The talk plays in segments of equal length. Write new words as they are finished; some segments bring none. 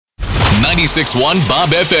96.1 Bob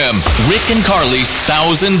FM. Rick and Carly's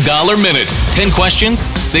 $1,000 Minute. 10 questions,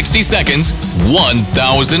 60 seconds,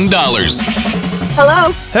 $1,000.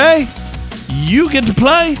 Hello. Hey, you get to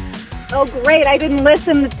play. Oh, great. I didn't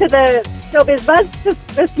listen to the Showbiz Buzz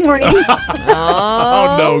this morning.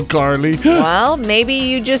 Oh, no, Carly. Well, maybe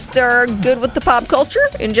you just are good with the pop culture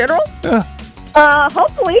in general?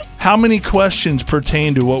 Hopefully. How many questions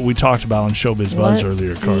pertain to what we talked about on Showbiz Buzz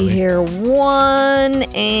earlier, Carly? See here, 1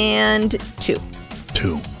 and 2.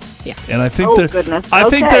 2. Yeah. And I think goodness.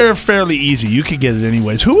 think they're fairly easy. You could get it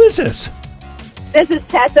anyways. Who is this? This is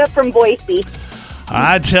Tessa from Boise. All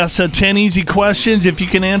right, Tessa, 10 easy questions. If you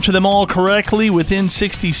can answer them all correctly within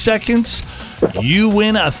 60 seconds, you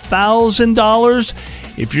win $1,000.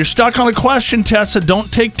 If you're stuck on a question, Tessa, don't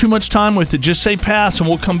take too much time with it. Just say pass, and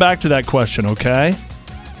we'll come back to that question, okay?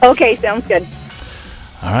 Okay, sounds good.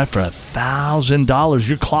 All right, for $1,000,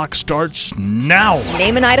 your clock starts now.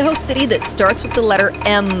 Name an Idaho city that starts with the letter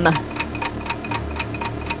M.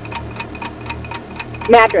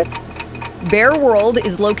 Madras. Bear World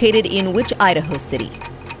is located in which Idaho city?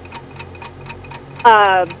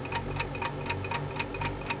 Pass.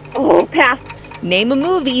 Name a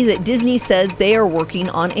movie that Disney says they are working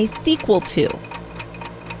on a sequel to.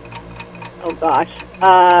 Oh, gosh.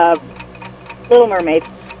 Little Mermaid.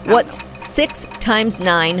 What's 6 times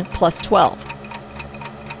 9 plus 12?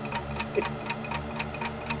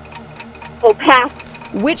 Oh, pass.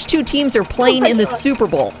 Which two teams are playing in the Super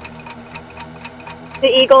Bowl? The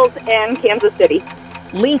Eagles and Kansas City.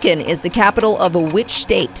 Lincoln is the capital of which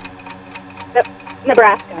state?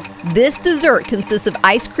 Nebraska. This dessert consists of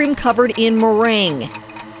ice cream covered in meringue.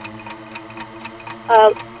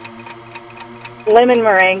 Lemon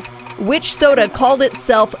meringue. Which soda called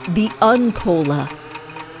itself the Uncola?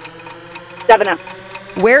 7-Up.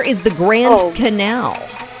 Where is the Grand Canal?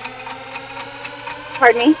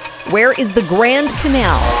 Pardon me? Where is the Grand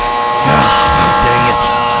Canal? Dang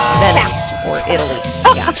Venice or Italy.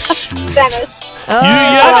 Yeah. Venice. Oh,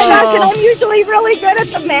 I'm usually really good at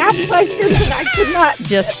the math questions, and I could not.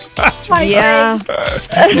 Yeah.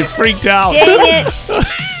 it. You freaked out. Dang it.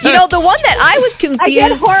 You know, the one that I was confused. I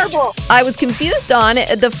get horrible. I was confused on.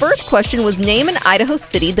 The first question was name an Idaho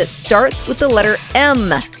city that starts with the letter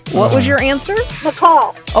M. What was your answer?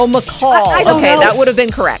 McCall. Oh, McCall. I don't Okay, know. that would have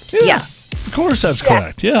been correct. Yeah. Yes. Of course, that's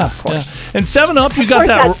correct. Yeah, of course. Yeah. And 7-Up, you got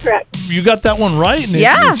That's correct. You got that one right. And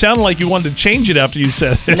Yeah. it sounded like you wanted to change it after you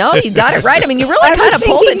said it. No, you got it right. I mean, you really I was kind of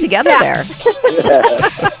pulled it thinking, together there.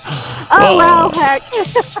 Oh, wow, heck.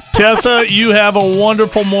 Tessa, you have a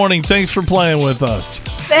wonderful morning. Thanks for playing with us.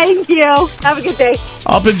 Thank you. Have a good day.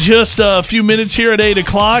 Up in just a few minutes here at 8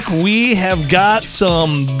 o'clock, we have got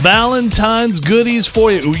some Valentine's goodies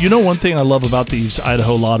for you. You know, one thing I love about these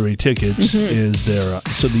Idaho lottery tickets is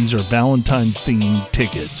so these are Valentine-themed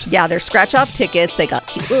tickets. Yeah, they're scratch-off tickets. They got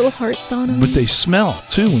cute little hearts on them. But they smell,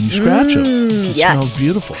 too, when you scratch them. It yes. smells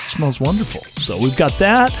beautiful. It smells wonderful. So we've got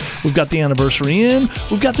that. We've got the Anniversary Inn.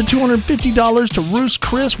 We've got the $250 to Roost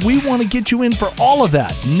Chris. We want to get you in for all of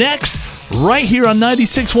that. Next, right here on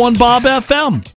 96.1 Bob FM.